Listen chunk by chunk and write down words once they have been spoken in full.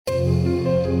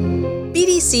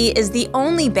BDC is the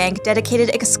only bank dedicated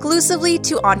exclusively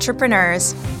to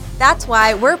entrepreneurs. That's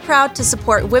why we're proud to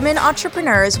support women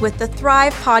entrepreneurs with the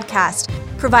Thrive podcast,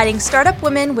 providing startup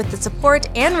women with the support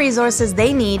and resources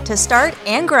they need to start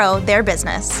and grow their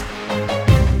business.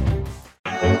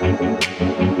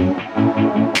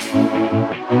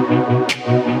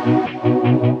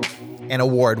 An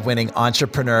award-winning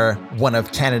entrepreneur, one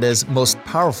of Canada's most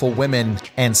powerful women,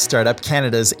 and Startup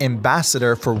Canada's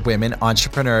ambassador for women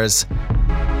entrepreneurs.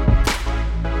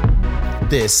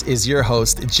 This is your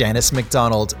host, Janice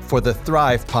McDonald, for the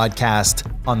Thrive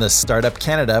podcast on the Startup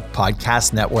Canada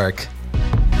Podcast Network.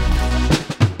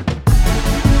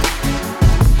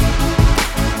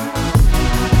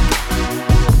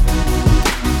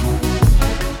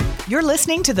 You're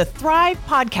listening to the Thrive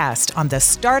podcast on the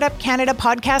Startup Canada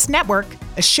Podcast Network,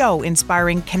 a show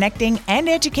inspiring, connecting, and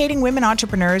educating women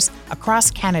entrepreneurs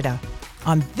across Canada.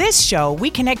 On this show,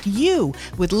 we connect you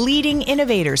with leading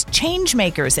innovators, change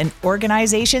makers, and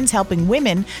organizations helping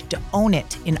women to own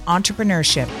it in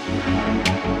entrepreneurship.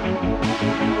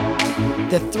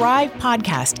 The Thrive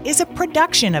podcast is a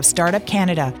production of Startup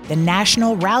Canada, the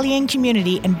national rallying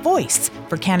community and voice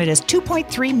for Canada's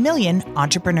 2.3 million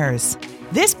entrepreneurs.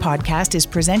 This podcast is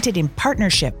presented in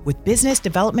partnership with Business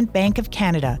Development Bank of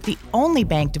Canada, the only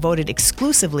bank devoted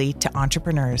exclusively to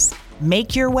entrepreneurs.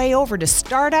 Make your way over to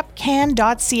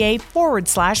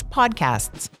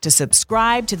startupcan.ca/podcasts to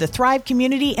subscribe to the Thrive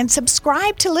community and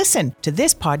subscribe to listen to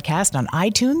this podcast on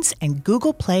iTunes and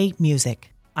Google Play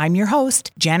Music. I'm your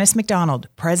host, Janice McDonald,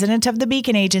 president of the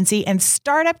Beacon Agency and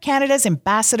Startup Canada's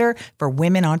ambassador for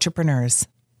women entrepreneurs.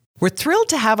 We're thrilled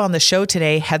to have on the show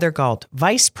today Heather Galt,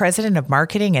 Vice President of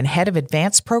Marketing and Head of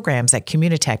Advanced Programs at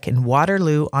Communitech in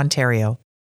Waterloo, Ontario.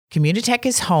 Communitech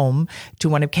is home to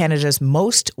one of Canada's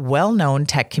most well-known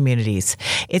tech communities.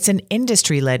 It's an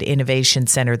industry-led innovation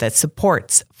center that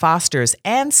supports, fosters,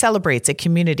 and celebrates a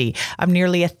community of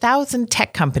nearly 1,000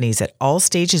 tech companies at all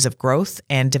stages of growth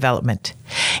and development.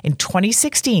 In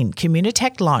 2016,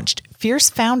 Communitech launched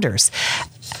Fierce Founders,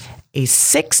 a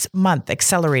 6-month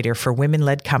accelerator for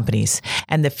women-led companies,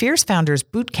 and the Fierce Founders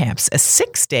Bootcamps, a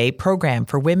 6-day program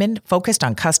for women focused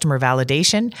on customer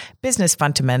validation, business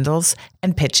fundamentals,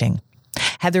 and pitching.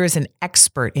 Heather is an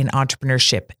expert in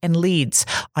entrepreneurship and leads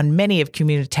on many of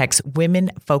Communitech's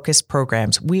women-focused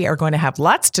programs. We are going to have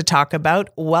lots to talk about.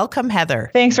 Welcome, Heather.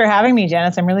 Thanks for having me,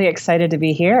 Janice. I'm really excited to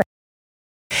be here.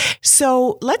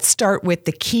 So let's start with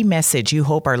the key message you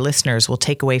hope our listeners will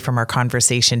take away from our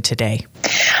conversation today.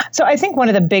 So I think one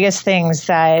of the biggest things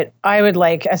that I would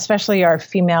like, especially our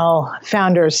female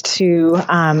founders, to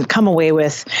come away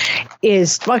with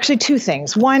is, well, actually two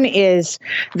things. One is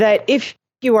that if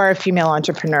you are a female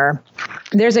entrepreneur,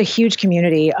 there's a huge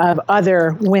community of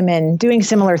other women doing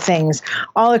similar things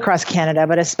all across Canada,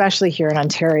 but especially here in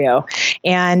Ontario.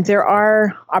 And there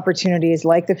are opportunities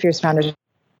like the Fierce Founders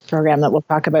program that we'll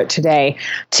talk about today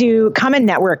to come and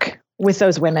network with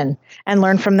those women and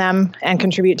learn from them and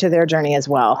contribute to their journey as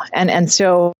well. And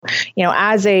so, you know,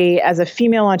 as a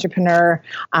female entrepreneur,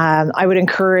 I would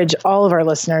encourage all of our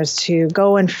listeners to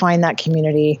go and find that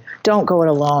community. Don't go it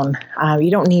alone. You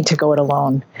don't need to go it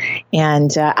alone.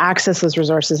 And access those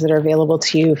resources that are available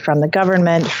to you from the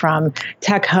government, from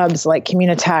tech hubs like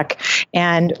Communitech,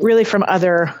 and really from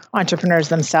other entrepreneurs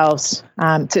themselves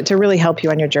to really help you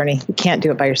on your journey. You can't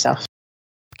do it by yourself.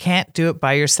 Can't do it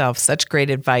by yourself. Such great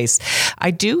advice.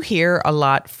 I do hear a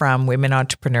lot from women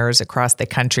entrepreneurs across the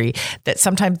country that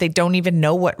sometimes they don't even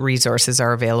know what resources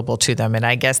are available to them. And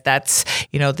I guess that's,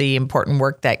 you know, the important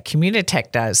work that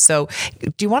Communitech does. So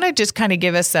do you want to just kind of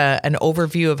give us an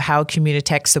overview of how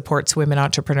Communitech supports women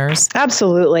entrepreneurs?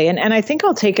 Absolutely. And I think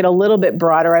I'll take it a little bit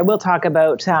broader. I will talk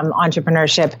about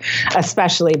entrepreneurship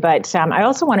especially, but I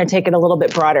also want to take it a little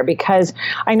bit broader because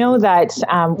I know that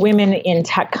women in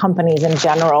tech companies in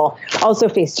general also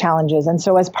face challenges. And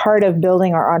so as part of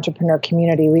building our entrepreneur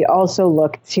community, we also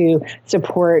look to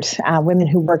support women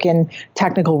who work in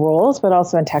technical roles, but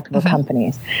also in technical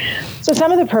companies. So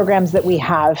some of the programs that we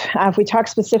have, if we talk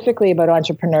specifically about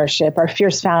entrepreneurship, our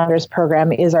Fierce Founders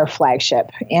program is our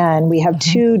flagship. And we have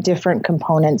two different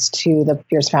components to the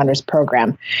Fierce Founders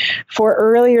program. For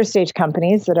earlier stage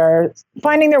companies that are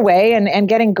finding their way and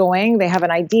getting going, they have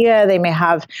an idea, they may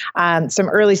have some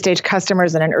early stage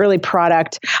customers and an early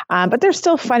product, but they're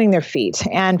still finding their feet.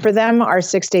 And for them, our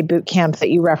 6-day boot camp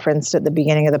that you referenced at the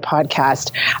beginning of the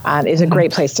podcast is a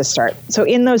great place to start. So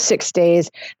in those 6 days,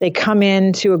 they come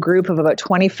into a group of about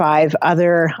 25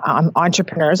 other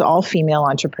entrepreneurs, all female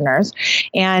entrepreneurs.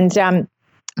 And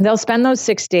they'll spend those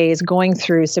 6 days going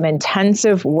through some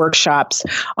intensive workshops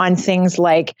on things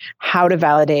like how to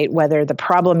validate whether the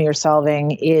problem you're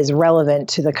solving is relevant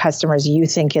to the customers you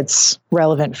think it's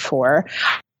relevant for.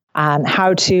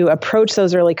 How to approach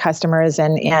those early customers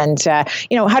and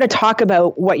how to talk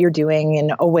about what you're doing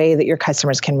in a way that your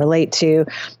customers can relate to.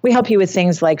 We help you with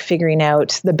things like figuring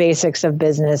out the basics of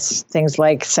business, things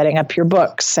like setting up your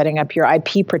books, setting up your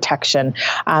IP protection,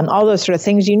 all those sort of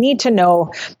things you need to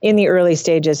know in the early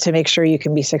stages to make sure you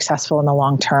can be successful in the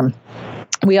long term.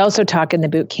 We also talk in the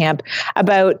boot camp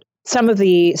about some of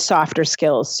the softer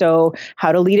skills. So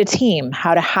how to lead a team,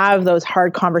 how to have those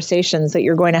hard conversations that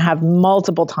you're going to have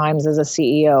multiple times as a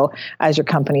CEO as your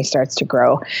company starts to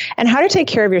grow, and how to take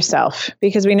care of yourself,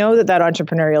 because we know that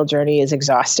entrepreneurial journey is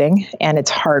exhausting and it's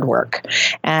hard work.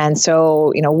 And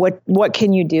so, what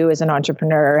can you do as an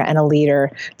entrepreneur and a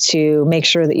leader to make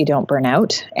sure that you don't burn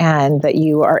out and that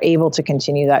you are able to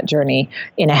continue that journey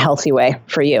in a healthy way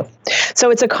for you? So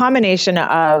it's a combination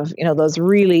of, those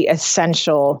really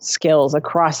essential skills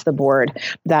across the board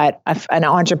that an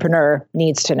entrepreneur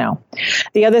needs to know.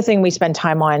 The other thing we spend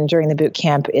time on during the boot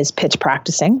camp is pitch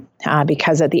practicing,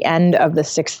 because at the end of the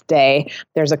 6th day,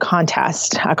 there's a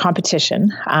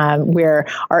competition where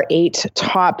our 8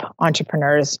 top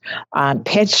entrepreneurs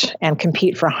pitch and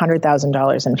compete for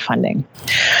 $100,000 in funding.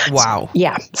 Wow.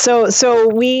 Yeah. So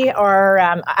we are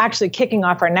actually kicking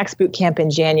off our next boot camp in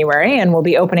January, and we'll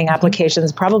be opening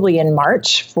applications probably in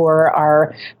March for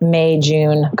our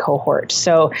May-June cohort.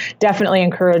 So definitely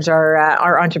encourage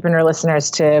our entrepreneur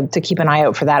listeners to keep an eye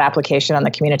out for that application on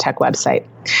the Communitech website.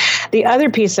 The other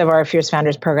piece of our Fierce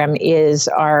Founders program is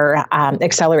our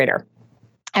accelerator.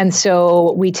 And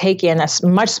so we take in a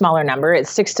much smaller number.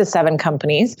 It's 6 to 7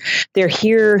 companies. They're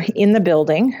here in the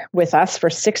building with us for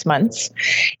 6 months.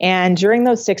 And during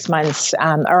those 6 months,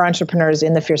 our entrepreneurs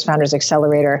in the Fierce Founders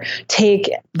Accelerator take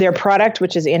their product,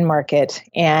 which is in market,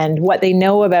 and what they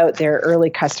know about their early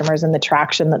customers and the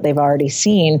traction that they've already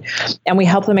seen. And we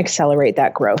help them accelerate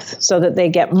that growth so that they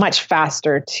get much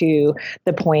faster to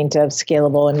the point of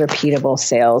scalable and repeatable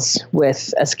sales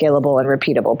with a scalable and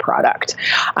repeatable product.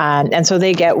 And so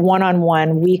they get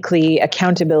one-on-one weekly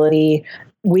accountability,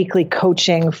 weekly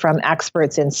coaching from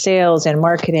experts in sales and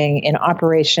marketing, in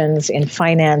operations, in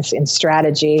finance, in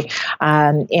strategy.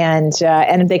 And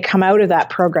they come out of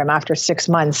that program after 6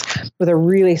 months with a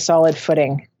really solid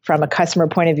footing from a customer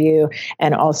point of view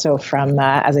and also from,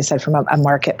 as I said, from a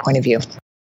market point of view.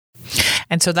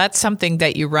 And so that's something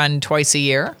that you run twice a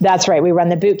year? That's right. We run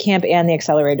the boot camp and the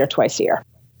accelerator twice a year.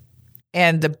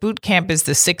 And the boot camp is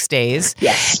the 6 days.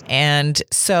 Yes. And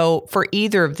so for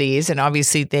either of these, and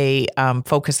obviously they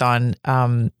focus on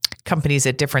companies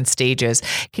at different stages,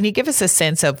 can you give us a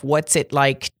sense of what's it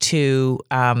like to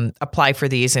apply for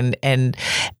these and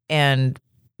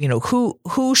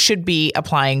who should be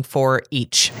applying for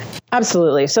each?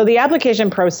 Absolutely. So the application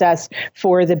process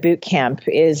for the boot camp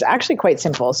is actually quite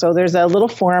simple. So there's a little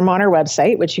form on our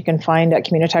website, which you can find at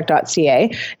communitech.ca.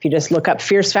 If you just look up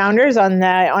Fierce Founders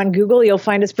on Google, you'll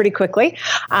find us pretty quickly.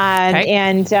 Okay.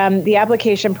 And the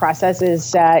application process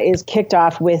is kicked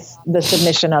off with the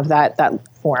submission of that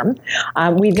form.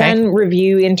 We then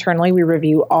review internally. We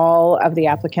review all of the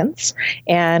applicants,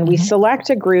 and we select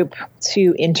a group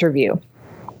to interview.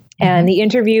 And the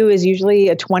interview is usually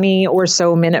a 20 or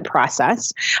so minute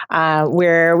process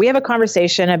where we have a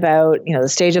conversation about, the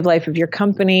stage of life of your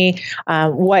company,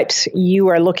 what you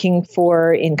are looking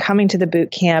for in coming to the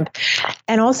boot camp,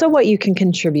 and also what you can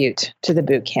contribute to the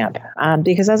boot camp.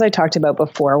 Because as I talked about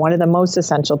before, one of the most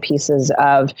essential pieces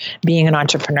of being an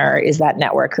entrepreneur is that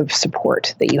network of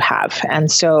support that you have.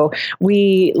 And so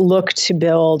we look to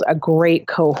build a great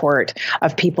cohort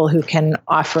of people who can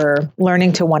offer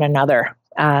learning to one another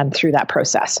through that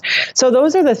process. So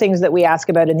those are the things that we ask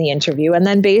about in the interview. And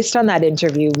then based on that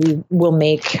interview, we will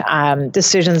make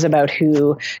decisions about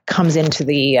who comes into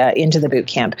the boot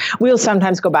camp. We'll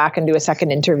sometimes go back and do a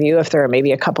second interview if there are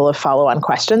maybe a couple of follow-on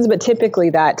questions, but typically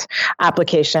that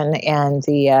application and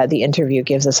the interview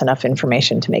gives us enough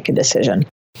information to make a decision.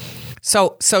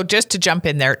 So just to jump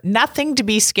in there, nothing to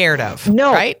be scared of,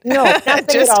 no, right? No,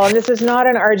 nothing at all. And this is not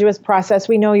an arduous process.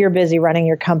 We know you're busy running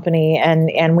your company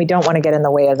and we don't want to get in the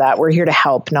way of that. We're here to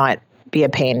help, not be a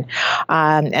pain.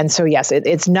 And so, yes,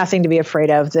 it's nothing to be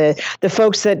afraid of. The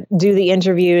folks that do the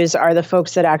interviews are the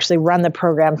folks that actually run the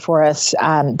program for us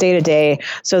day to day.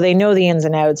 So they know the ins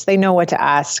and outs. They know what to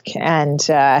ask. And,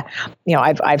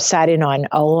 I've sat in on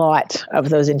a lot of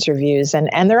those interviews,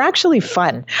 and they're actually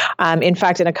fun. In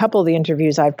fact, in a couple of the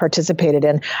interviews I've participated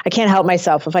in, I can't help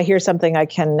myself. If I hear something I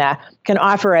can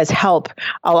offer as help,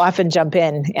 I'll often jump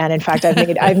in. And in fact,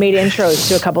 I've made intros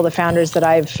to a couple of the founders that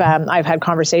I've had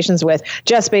conversations with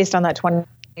just based on that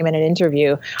 20-minute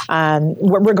interview,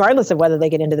 regardless of whether they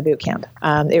get into the boot camp.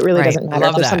 It really doesn't matter.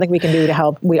 If there's something we can do to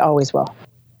help, we always will.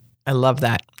 I love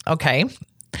that. Okay.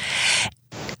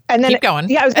 And then, keep going.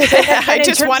 Yeah, I was going to say, I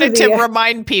just wanted to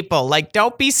remind people,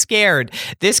 don't be scared.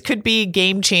 This could be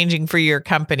game changing for your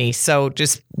company. So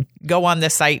just go on the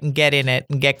site and get in it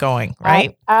and get going,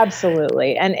 right?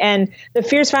 Absolutely. And the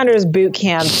Fierce Founders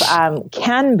Bootcamp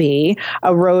can be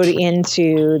a road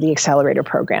into the accelerator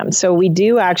program. So we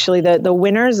do actually, the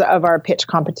winners of our pitch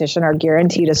competition are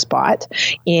guaranteed a spot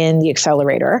in the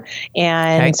accelerator.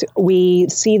 And we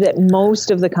see that most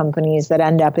of the companies that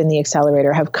end up in the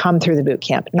accelerator have come through the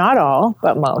bootcamp. Not all,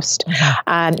 but most.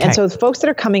 And so the folks that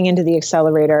are coming into the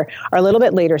accelerator are a little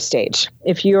bit later stage.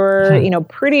 If you're,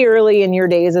 pretty early in your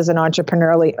days as an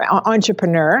entrepreneur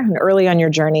and early on your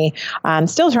journey,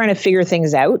 still trying to figure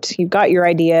things out. You've got your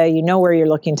idea, you know where you're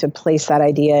looking to place that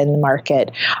idea in the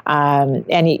market,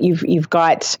 and you've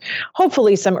got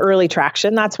hopefully some early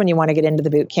traction. That's when you want to get into the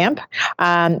boot camp.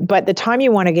 But the time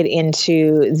you want to get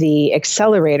into the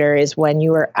accelerator is when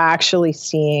you are actually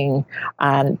seeing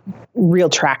real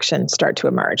traction start to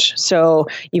emerge. So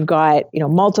you've got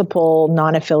multiple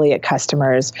non-affiliate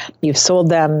customers. You've sold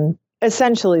them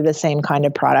essentially the same kind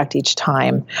of product each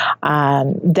time,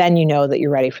 then you know that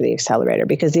you're ready for the accelerator,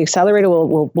 because the accelerator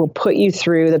will put you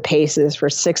through the paces for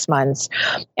 6 months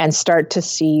and start to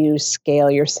see you scale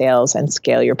your sales and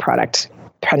scale your product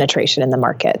penetration in the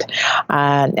market.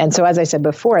 And so, as I said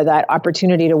before, that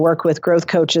opportunity to work with growth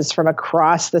coaches from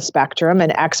across the spectrum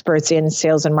and experts in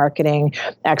sales and marketing,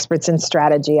 experts in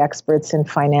strategy, experts in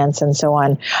finance, and so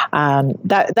on,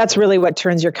 that's really what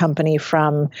turns your company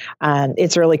from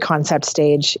its early concept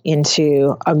stage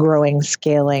into a growing,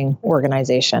 scaling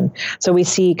organization. So we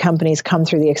see companies come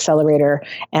through the accelerator,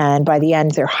 and by the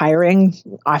end, they're hiring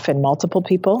often multiple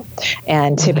people,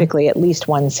 and typically at least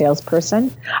one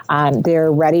salesperson.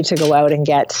 They're ready to go out and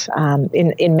get,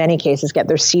 in many cases, get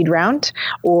their seed round,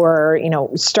 or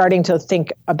starting to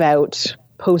think about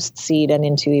post-seed and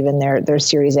into even their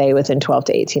Series A within 12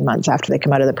 to 18 months after they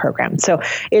come out of the program. So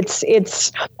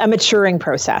it's a maturing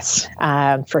process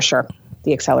for sure,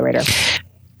 the accelerator.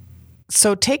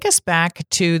 So take us back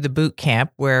to the boot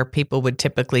camp where people would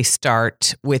typically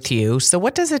start with you. So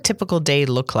what does a typical day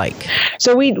look like?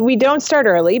 So we don't start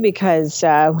early because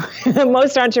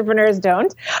most entrepreneurs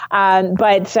don't.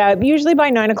 But usually by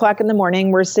 9 o'clock in the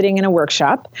morning, we're sitting in a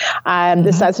workshop.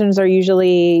 The sessions are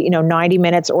usually 90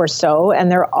 minutes or so,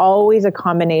 and they're always a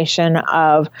combination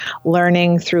of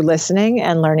learning through listening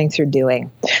and learning through doing.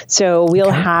 So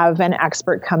we'll have an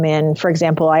expert come in. For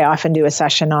example, I often do a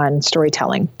session on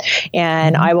storytelling.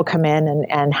 And I will come in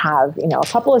and have, a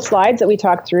couple of slides that we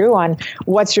talk through on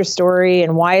what's your story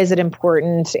and why is it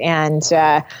important, and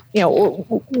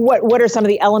what are some of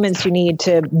the elements you need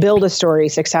to build a story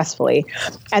successfully.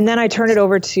 And then I turn it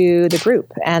over to the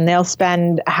group, and they'll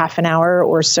spend half an hour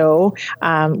or so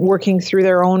working through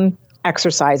their own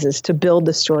exercises to build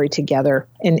the story together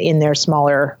in their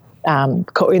smaller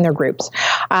in their groups.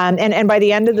 And by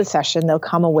the end of the session, they'll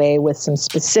come away with some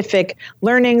specific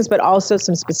learnings, but also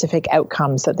some specific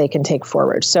outcomes that they can take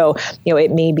forward. So,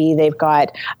 it may be they've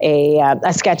got a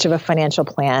sketch of a financial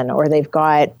plan, or they've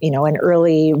got, an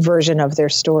early version of their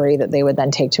story that they would then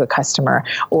take to a customer,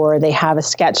 or they have a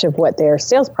sketch of what their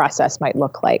sales process might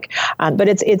look like. But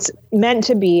it's meant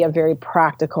to be a very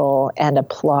practical and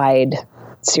applied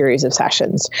series of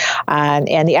sessions.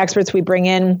 And the experts we bring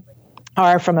in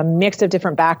are from a mix of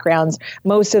different backgrounds.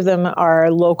 Most of them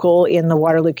are local in the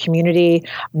Waterloo community.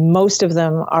 Most of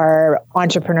them are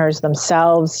entrepreneurs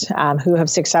themselves who have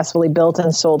successfully built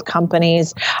and sold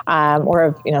companies,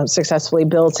 or have successfully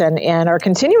built and are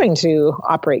continuing to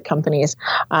operate companies.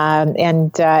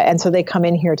 And so they come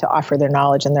in here to offer their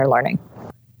knowledge and their learning.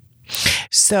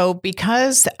 So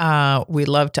because we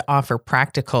love to offer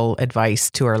practical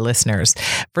advice to our listeners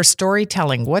for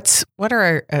storytelling, what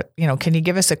are can you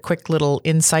give us a quick little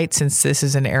insight, since this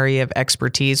is an area of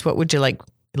expertise? What would you like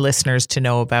listeners to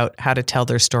know about how to tell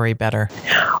their story better?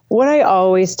 What I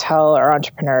always tell our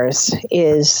entrepreneurs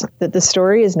is that the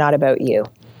story is not about you,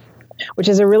 which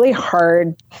is a really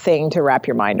hard thing to wrap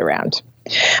your mind around.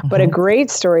 But a great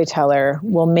storyteller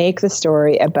will make the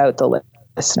story about the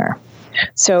listener.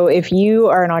 So if you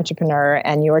are an entrepreneur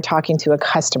and you're talking to a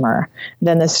customer,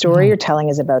 then the story you're telling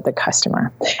is about the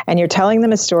customer. And you're telling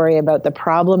them a story about the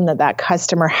problem that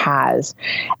customer has,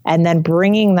 and then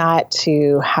bringing that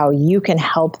to how you can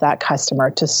help that customer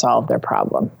to solve their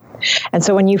problem. And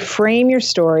so when you frame your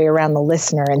story around the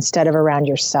listener instead of around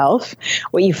yourself,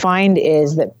 what you find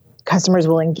is that customers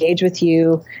will engage with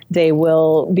you. They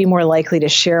will be more likely to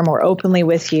share more openly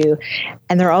with you,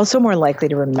 and they're also more likely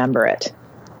to remember it.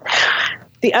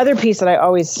 The other piece that I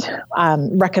always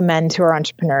recommend to our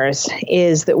entrepreneurs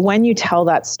is that when you tell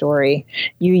that story,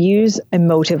 you use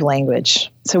emotive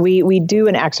language. So we do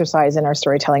an exercise in our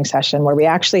storytelling session where we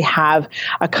actually have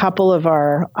a couple of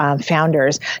our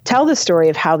founders tell the story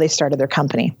of how they started their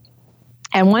company.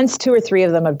 And once 2 or 3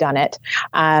 of them have done it,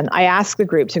 I ask the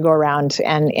group to go around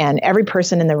and every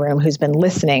person in the room who's been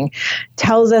listening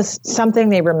tells us something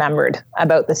they remembered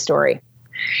about the story.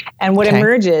 And what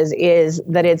emerges is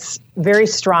that it's very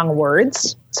strong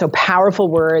words, so powerful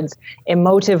words,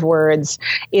 emotive words.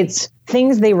 It's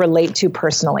things they relate to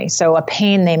personally. So a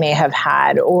pain they may have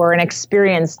had or an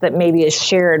experience that maybe is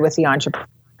shared with the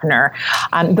entrepreneur.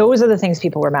 Those are the things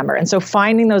people remember. And so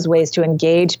finding those ways to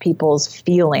engage people's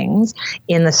feelings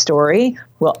in the story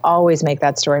will always make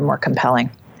that story more compelling.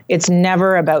 It's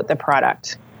never about the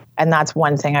product. And that's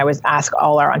one thing I would ask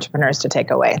all our entrepreneurs to take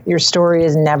away. Your story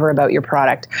is never about your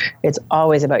product. It's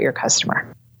always about your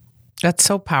customer. That's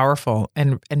so powerful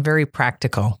and very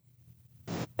practical.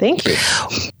 Thank you.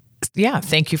 Yeah,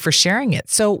 thank you for sharing it.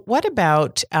 So what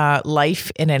about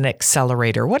life in an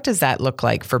accelerator? What does that look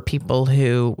like for people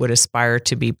who would aspire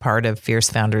to be part of Fierce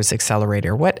Founders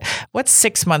Accelerator? What's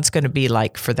 6 months going to be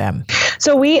like for them?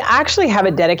 So we actually have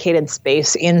a dedicated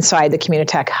space inside the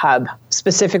Communitech Hub,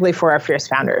 specifically for our Fierce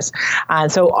Founders.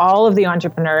 So all of the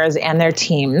entrepreneurs and their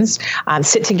teams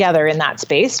sit together in that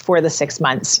space for the 6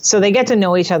 months. So they get to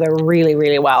know each other really,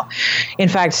 really well. In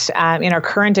fact, in our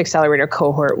current accelerator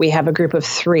cohort, we have a group of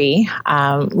 3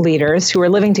 leaders who are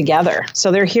living together.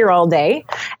 So they're here all day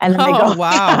and then they go,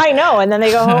 wow. I know, and then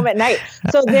they go home at night.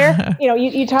 So they're,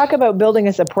 you talk about building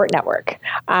a support network.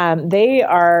 They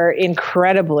are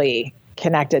incredibly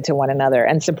connected to one another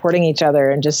and supporting each other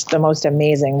in just the most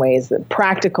amazing ways. The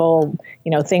practical,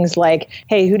 things like,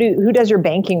 hey, who does your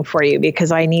banking for you?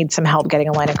 Because I need some help getting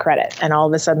a line of credit. And all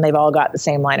of a sudden they've all got the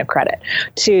same line of credit.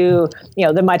 To,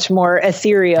 the much more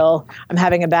ethereal, I'm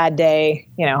having a bad day,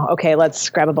 okay, let's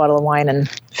grab a bottle of wine and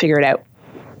figure it out.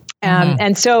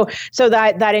 And so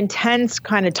that intense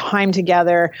kind of time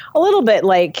together, a little bit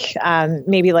like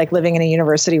maybe like living in a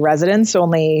university residence,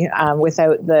 only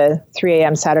without the 3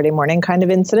 a.m. Saturday morning kind of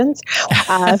incidents.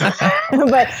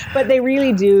 But they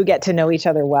really do get to know each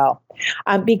other well.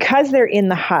 Because they're in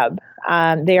the hub,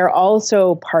 they are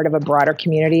also part of a broader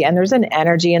community, and there's an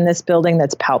energy in this building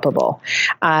that's palpable.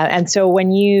 And so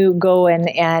when you go and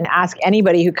ask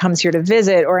anybody who comes here to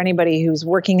visit or anybody who's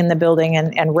working in the building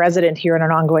and resident here on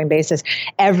an ongoing basis,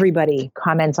 everybody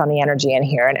comments on the energy in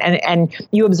here, and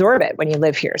you absorb it when you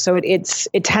live here. So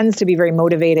it tends to be very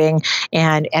motivating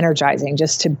and energizing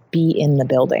just to be in the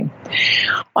building.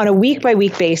 On a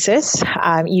week-by-week basis,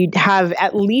 you'd have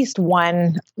at least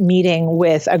one meeting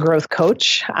with a growth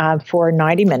coach for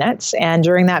 90 minutes. And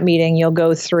during that meeting, you'll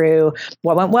go through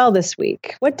what went well this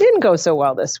week, what didn't go so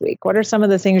well this week, what are some of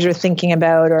the things you're thinking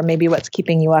about, or maybe what's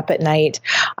keeping you up at night,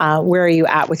 where are you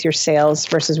at with your sales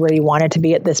versus where you wanted to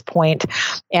be at this point,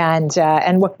 and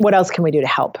what else can we do to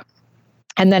help?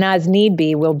 And then as need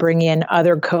be, we'll bring in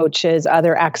other coaches,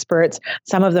 other experts.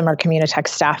 Some of them are Communitech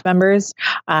staff members,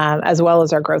 as well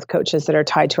as our growth coaches that are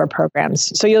tied to our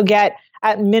programs. So you'll get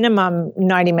at minimum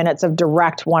 90 minutes of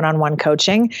direct one-on-one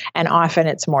coaching, and often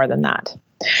it's more than that.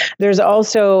 There's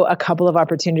also a couple of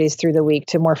opportunities through the week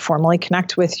to more formally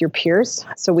connect with your peers.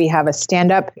 So we have a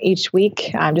stand-up each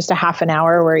week, just a half an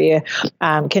hour where you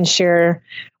can share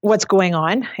what's going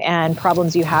on and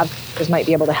problems you have others might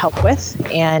be able to help with.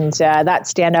 And that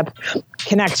stand-up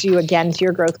connects you again to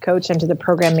your growth coach and to the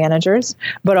program managers,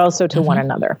 but also to one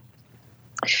another.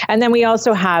 And then we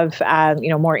also have,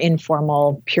 more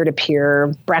informal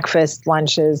peer-to-peer breakfast,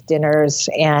 lunches, dinners,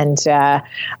 and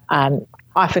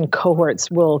often cohorts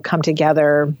will come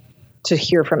together to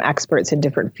hear from experts in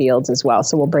different fields as well.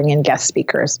 So we'll bring in guest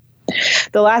speakers.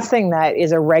 The last thing that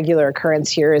is a regular occurrence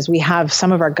here is we have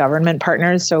some of our government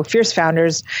partners. So Fierce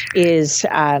Founders is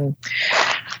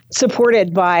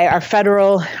supported by our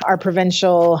federal, our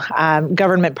provincial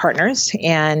government partners.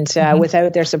 And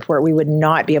without their support, we would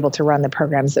not be able to run the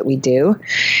programs that we do.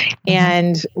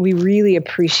 And we really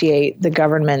appreciate the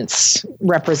government's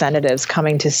representatives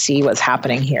coming to see what's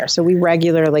happening here. So we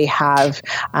regularly have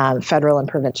federal and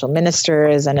provincial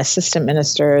ministers and assistant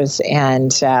ministers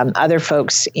and other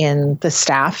folks in the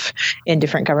staff in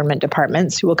different government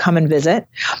departments who will come and visit.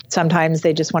 Sometimes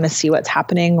they just want to see what's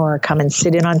happening or come and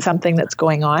sit in on something that's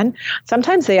going on.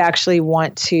 Sometimes they actually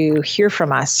want to hear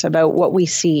from us about what we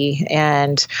see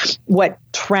and what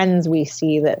trends we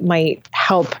see that might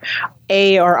help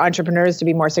A, our entrepreneurs to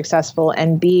be more successful,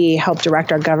 and B, help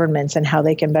direct our governments and how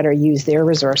they can better use their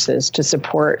resources to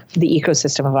support the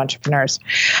ecosystem of entrepreneurs.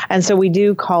 And so we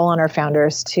do call on our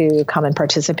founders to come and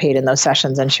participate in those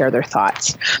sessions and share their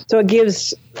thoughts. So it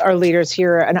gives our leaders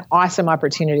here an awesome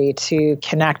opportunity to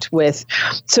connect with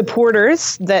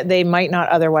supporters that they might not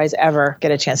otherwise ever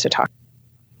get a chance to talk.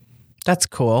 That's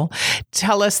cool.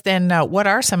 Tell us then, what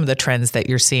are some of the trends that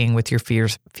you're seeing with your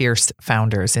Fierce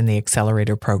founders in the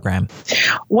Accelerator program?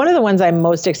 One of the ones I'm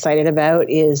most excited about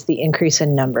is the increase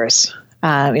in numbers.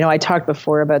 I talked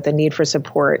before about the need for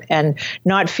support, and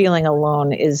not feeling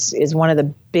alone is one of the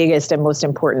biggest and most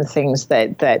important things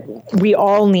that we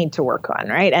all need to work on,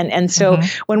 right? And so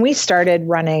when we started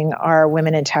running our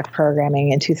Women in Tech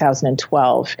programming in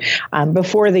 2012,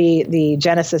 before the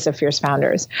genesis of Fierce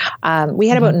Founders, we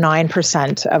had about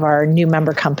 9% of our new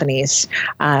member companies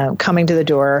coming to the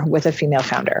door with a female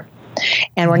founder.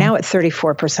 And we're now at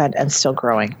 34% and still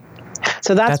growing.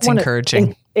 So that's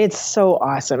encouraging. It's so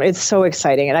awesome. It's so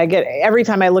exciting. And every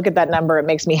time I look at that number, it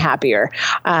makes me happier.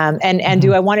 And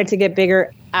do I want it to get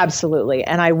bigger? Absolutely.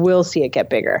 And I will see it get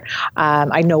bigger.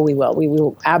 I know we will. We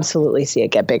will absolutely see it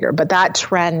get bigger. But that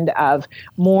trend of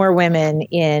more women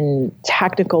in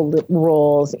technical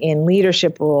roles, in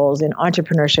leadership roles, in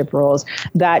entrepreneurship roles,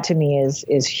 that to me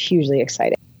is hugely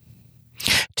exciting.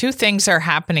 Two things are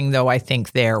happening, though, I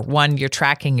think there. One, you're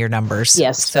tracking your numbers.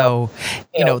 Yes. So,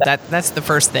 that's the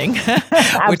first thing,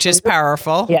 which is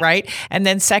powerful, right? And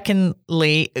then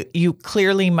secondly, you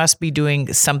clearly must be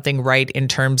doing something right in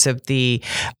terms of the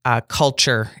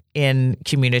culture in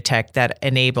Communitech that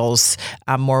enables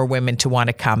more women to want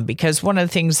to come. Because one of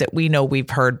the things that we know we've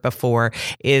heard before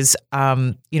is,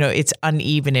 it's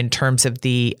uneven in terms of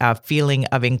the feeling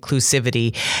of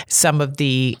inclusivity. Some of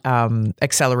the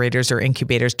accelerators or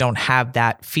incubators don't have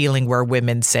that feeling where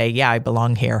women say, yeah, I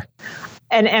belong here.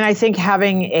 And I think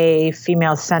having a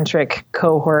female-centric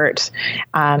cohort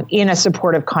in a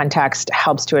supportive context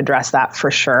helps to address that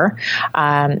for sure.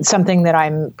 Something that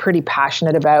I'm pretty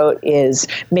passionate about is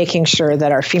making sure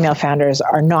that our female founders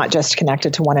are not just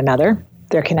connected to one another.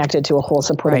 They're connected to a whole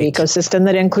supportive ecosystem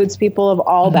that includes people of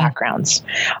all backgrounds.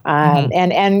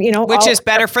 Which is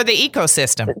better for the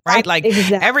ecosystem, right? Like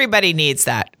everybody needs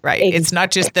that, right? Exactly. It's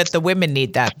not just that the women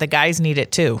need that. The guys need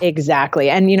it too. Exactly.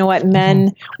 And you know what?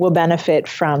 Men will benefit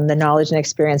from the knowledge and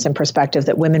experience and perspective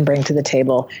that women bring to the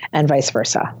table and vice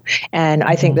versa. And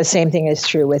I think the same thing is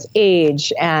true with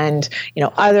age and,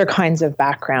 other kinds of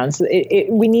backgrounds.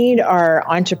 We need our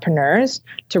entrepreneurs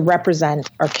to represent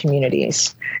our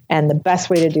communities. And the best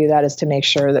way to do that is to make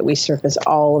sure that we surface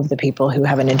all of the people who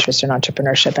have an interest in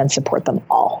entrepreneurship and support them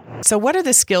all. So what are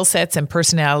the skill sets and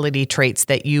personality traits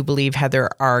that you believe, Heather,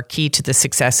 are key to the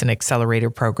success and accelerator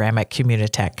program at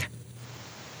Communitech?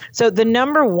 So the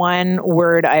number one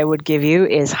word I would give you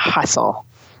is hustle.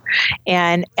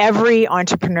 And every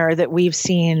entrepreneur that we've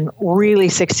seen really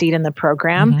succeed in the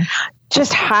program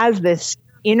just has this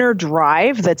inner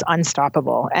drive that's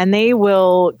unstoppable, and they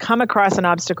will come across an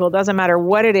obstacle, doesn't matter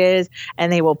what it is,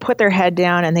 and they will put their head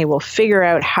down and they will figure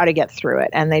out how to get through it,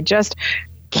 and they just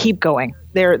keep going.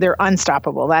 They're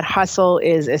unstoppable. That hustle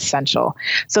is essential.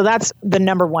 So that's the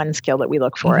number one skill that we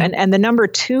look for. And the number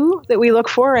two that we look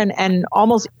for, and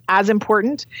almost as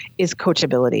important, is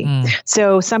coachability.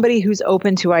 So somebody who's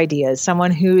open to ideas,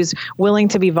 someone who's willing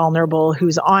to be vulnerable,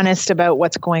 who's honest about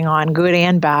what's going on, good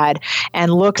and bad,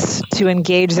 and looks to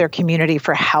engage their community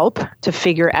for help to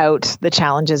figure out the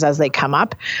challenges as they come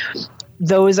up.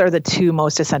 Those are the two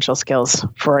most essential skills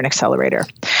for an accelerator.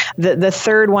 The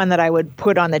third one that I would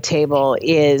put on the table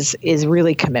is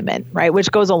really commitment, right?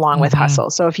 Which goes along with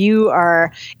hustle. So if you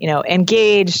are,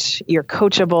 engaged, you're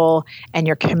coachable, and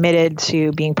you're committed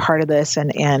to being part of this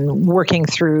and working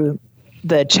through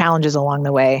the challenges along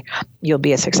the way, you'll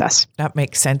be a success. That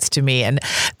makes sense to me. And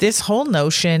this whole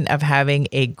notion of having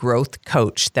a growth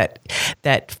coach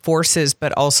that forces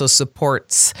but also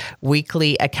supports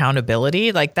weekly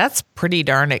accountability, like that's pretty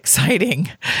darn exciting.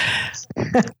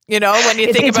 You know, when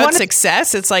you think about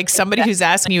success, it's like somebody who's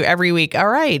asking you every week, all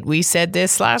right, we said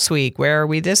this last week, where are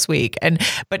we this week?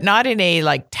 But not in a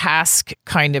like task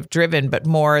kind of driven, but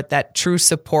more that true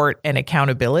support and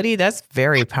accountability. That's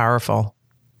very powerful.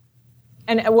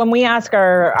 And when we ask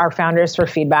our founders for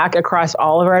feedback across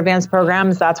all of our advanced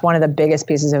programs, that's one of the biggest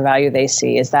pieces of value they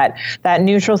see is that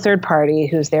neutral third party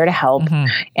who's there to help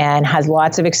and has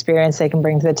lots of experience they can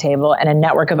bring to the table and a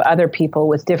network of other people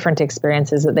with different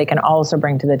experiences that they can also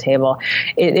bring to the table.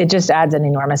 It just adds an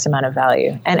enormous amount of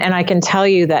value. And I can tell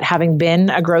you that having been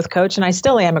a growth coach, and I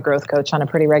still am a growth coach on a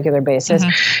pretty regular basis,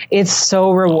 it's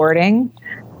so rewarding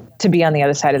to be on the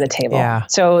other side of the table. Yeah.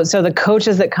 So the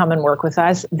coaches that come and work with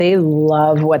us, they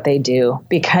love what they do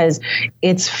because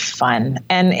it's fun.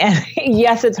 And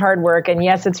yes, it's hard work. And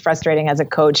yes, it's frustrating as a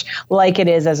coach, like it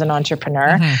is as an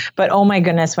entrepreneur. But oh my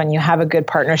goodness, when you have a good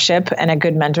partnership and a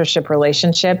good mentorship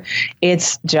relationship,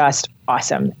 it's just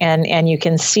awesome. And you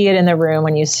can see it in the room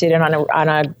when you sit in on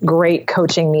a great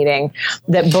coaching meeting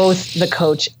that both the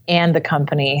coach and the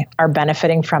company are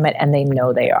benefiting from it, and they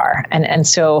know they are. And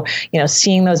so, you know,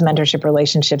 seeing those mentorship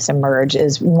relationships emerge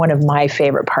is one of my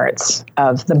favorite parts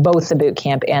of both the boot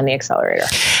camp and the accelerator.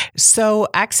 So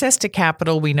access to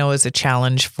capital, we know, is a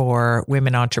challenge for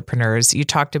women entrepreneurs. You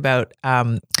talked about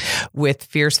with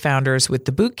Fierce Founders with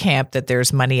the boot camp that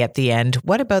there's money at the end.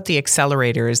 What about the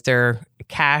accelerator? Is there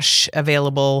cash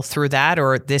available through that,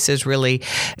 or this is really,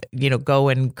 you know, go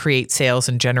and create sales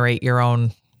and generate your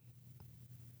own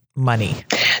money?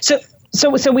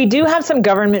 So we do have some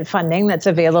government funding that's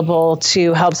available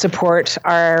to help support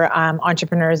our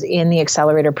entrepreneurs in the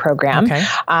accelerator program. Okay.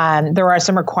 There are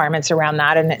some requirements around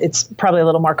that, and it's probably a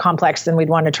little more complex than we'd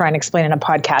want to try and explain in a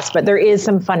podcast, but there is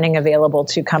some funding available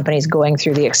to companies going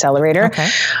through the accelerator. Okay.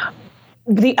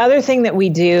 The other thing that we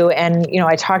do, and, you know,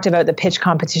 I talked about the pitch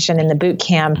competition in the boot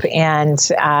camp and,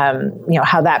 you know,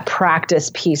 how that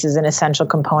practice piece is an essential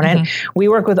component. We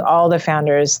work with all the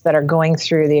founders that are going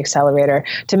through the accelerator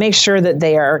to make sure that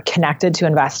they are connected to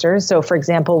investors. So, for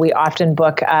example, we often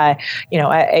book, you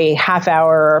know, a half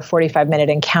hour or 45-minute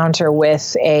encounter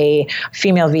with a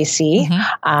female VC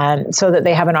so that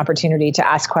they have an opportunity to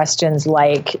ask questions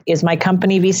like, is my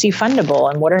company VC fundable?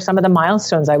 And what are some of the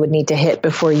milestones I would need to hit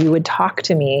before you would talk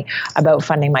to me about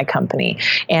funding my company?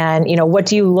 And, you know, what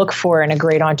do you look for in a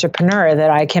great entrepreneur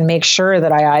that I can make sure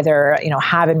that I either, you know,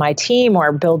 have in my team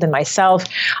or build in myself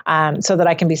so that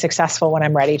I can be successful when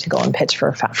I'm ready to go and pitch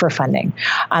for funding.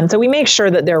 So we make sure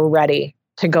that they're ready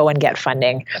to go and get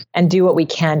funding and do what we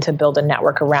can to build a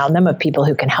network around them of people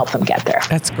who can help them get there.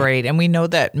 That's great. And we know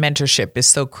that mentorship is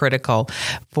so critical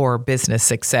for business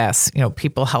success. You know,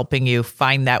 people helping you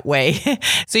find that way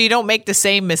so you don't make the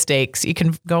same mistakes. You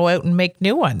can go out and make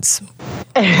new ones.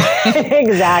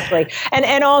 Exactly.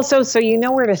 And also, so you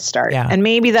know where to start. Yeah. And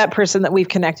maybe that person that we've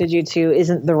connected you to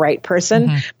isn't the right person,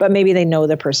 but maybe they know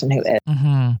the person who is.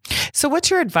 So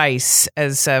what's your advice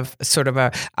as a sort of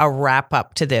a wrap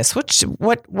up to this?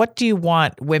 What do you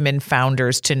want women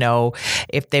founders to know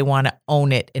if they want to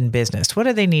own it in business? What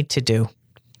do they need to do?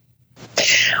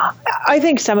 I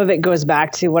think some of it goes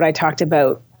back to what I talked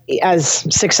about as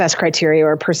success criteria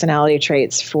or personality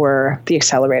traits for the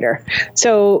accelerator.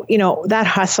 So, you know, that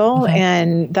hustle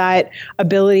and that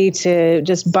ability to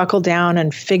just buckle down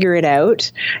and figure it out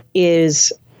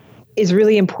is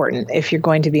really important if you're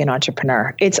going to be an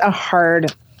entrepreneur. It's a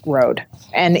hard road.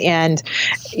 And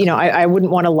you know, I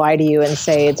wouldn't want to lie to you and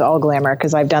say it's all glamour,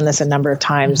 because I've done this a number of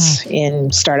times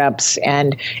in startups,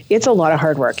 and it's a lot of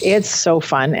hard work. It's so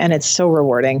fun and it's so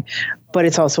rewarding, but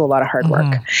it's also a lot of hard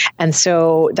work. And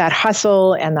so that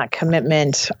hustle and that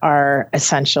commitment are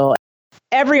essential.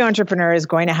 Every entrepreneur is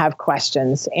going to have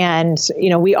questions, and, you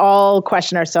know, we all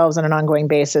question ourselves on an ongoing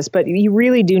basis, but you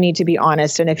really do need to be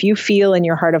honest. And if you feel in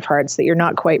your heart of hearts that you're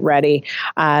not quite ready,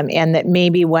 and that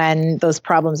maybe when those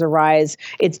problems arise,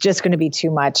 it's just going to be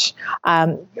too much,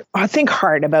 think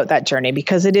hard about that journey,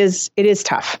 because it is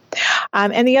tough.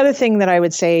 And the other thing that I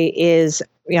would say is,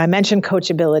 you know, I mentioned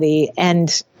coachability,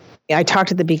 and I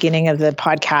talked at the beginning of the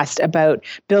podcast about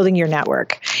building your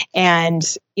network. And,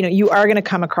 you know, you are going to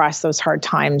come across those hard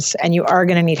times, and you are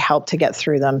going to need help to get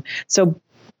through them. So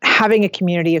having a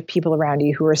community of people around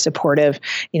you who are supportive,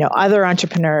 you know, other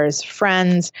entrepreneurs,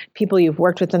 friends, people you've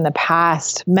worked with in the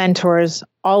past, mentors,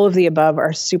 all of the above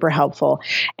are super helpful.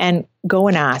 And go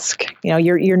and ask. You know,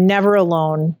 you're never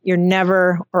alone. You're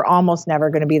never, or almost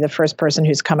never, going to be the first person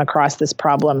who's come across this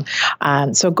problem.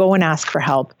 So go and ask for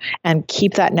help, and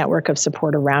keep that network of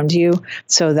support around you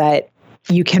so that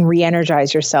you can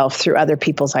re-energize yourself through other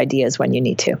people's ideas when you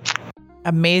need to.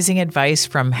 amazing advice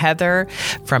from Heather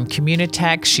from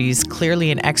Communitech. She's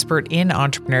clearly an expert in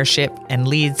entrepreneurship and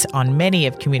leads on many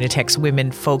of Communitech's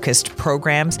women-focused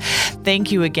programs.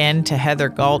 Thank you again to Heather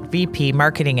Galt, VP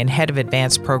Marketing and Head of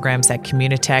Advanced Programs at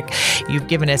Communitech. You've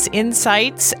given us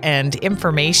insights and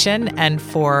information. And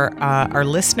for our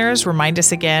listeners, remind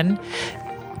us again,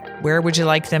 where would you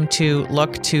like them to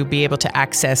look to be able to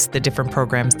access the different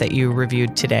programs that you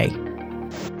reviewed today?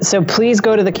 So please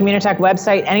go to the Communitech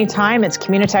website anytime. It's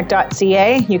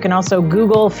communitech.ca. You can also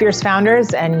Google Fierce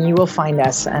Founders and you will find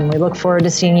us. And we look forward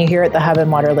to seeing you here at the Hub in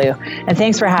Waterloo. And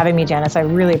thanks for having me, Janice. I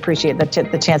really appreciate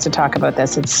the chance to talk about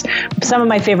this. It's some of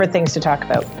my favorite things to talk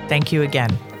about. Thank you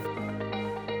again.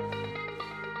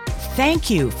 Thank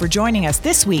you for joining us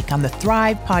this week on the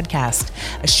Thrive Podcast,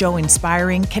 a show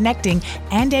inspiring, connecting,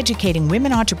 and educating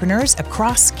women entrepreneurs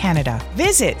across Canada.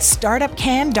 Visit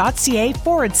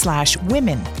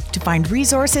startupcan.ca/women to find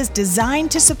resources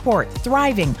designed to support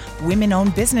thriving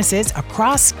women-owned businesses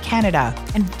across Canada.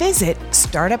 And visit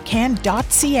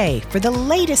startupcan.ca for the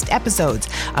latest episodes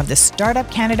of the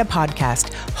Startup Canada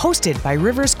podcast, hosted by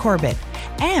Rivers Corbett,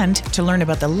 and to learn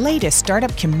about the latest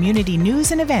startup community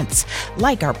news and events,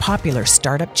 like our popular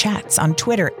Startup Chats on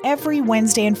Twitter every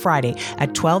Wednesday and Friday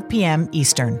at 12 p.m.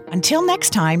 Eastern. Until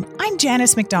next time, I'm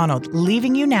Janice McDonald,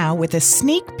 leaving you now with a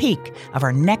sneak peek of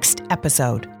our next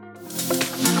episode.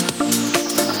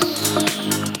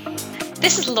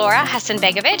 This is Laura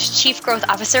Hasanbegovic, Chief Growth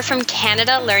Officer from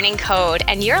Canada Learning Code,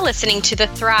 and you're listening to the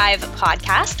Thrive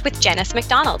Podcast with Janice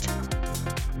McDonald.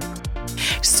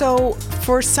 So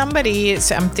for somebody,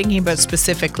 I'm thinking about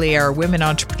specifically our women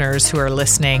entrepreneurs who are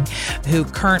listening, who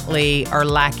currently are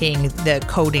lacking the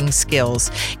coding skills.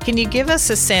 Can you give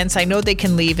us a sense? I know they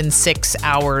can leave in 6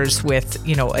 hours with,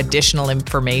 additional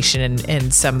information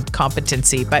and some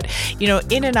competency, but,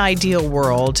 in an ideal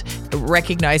world,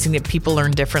 recognizing that people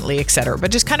learn differently, et cetera, but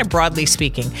just kind of broadly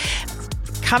speaking,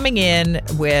 coming in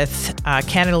with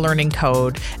Canada Learning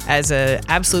Code as an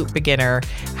absolute beginner,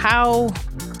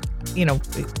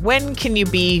 when can you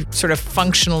be sort of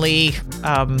functionally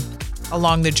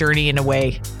along the journey in a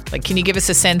way? Like, can you give us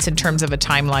a sense in terms of a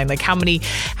timeline? Like, how many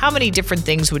different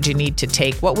things would you need to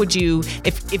take? What would you,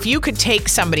 if you could take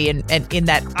somebody in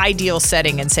that ideal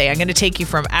setting and say, I'm going to take you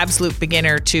from absolute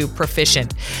beginner to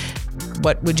proficient,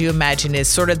 what would you imagine is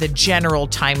sort of the general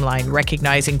timeline,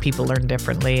 recognizing people learn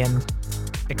differently and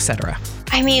et cetera?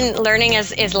 I mean, learning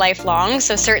is lifelong.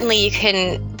 So certainly you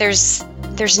can, there's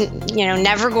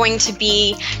never going to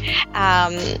be,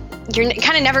 you're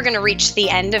kind of never going to reach the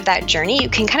end of that journey. You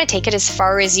can kind of take it as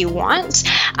far as you want.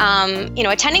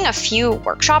 Attending a few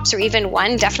workshops or even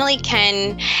one definitely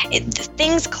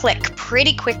things click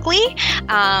pretty quickly.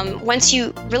 Once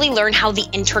you really learn how the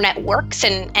internet works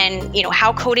and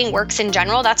how coding works in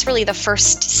general, that's really the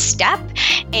first step.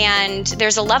 And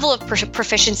there's a level of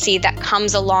proficiency that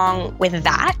comes along with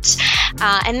that.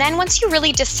 And then once you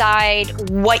really decide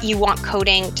what you want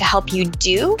coding to help you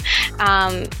do,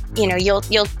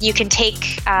 you can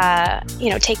take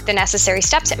the necessary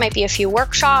steps. It might be a few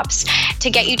workshops to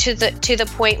get you to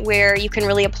the point where you can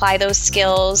really apply those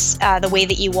skills the way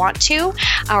that you want to,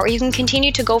 or you can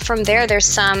continue to go from there.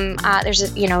 There's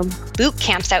boot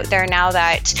camps out there now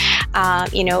that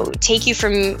take you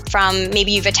from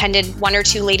maybe you've attended 1 or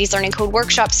 2 Ladies Learning Code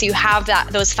workshops, so you have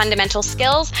those fundamental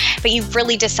skills, but you've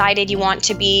really decided you want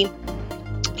to be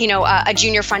a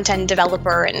junior front-end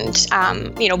developer and,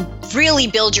 really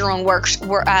build your own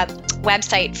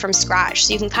website from scratch.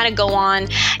 So you can kind of go on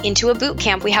into a boot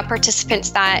camp. We have participants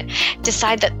that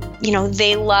decide that,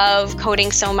 they love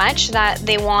coding so much that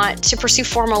they want to pursue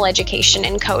formal education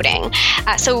in coding.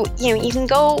 So you can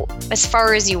go as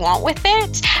far as you want with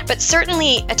it, but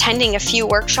certainly attending a few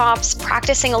workshops,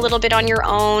 practicing a little bit on your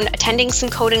own, attending some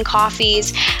code and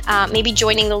coffees, maybe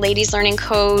joining the Ladies Learning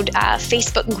Code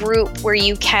Facebook group where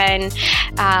you can,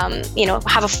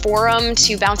 have a forum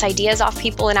to bounce ideas off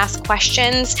people and ask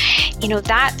questions.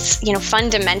 That's,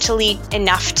 fundamentally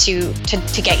enough to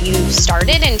get you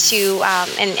started and to,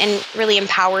 and really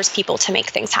empowers people to make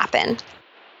things happen.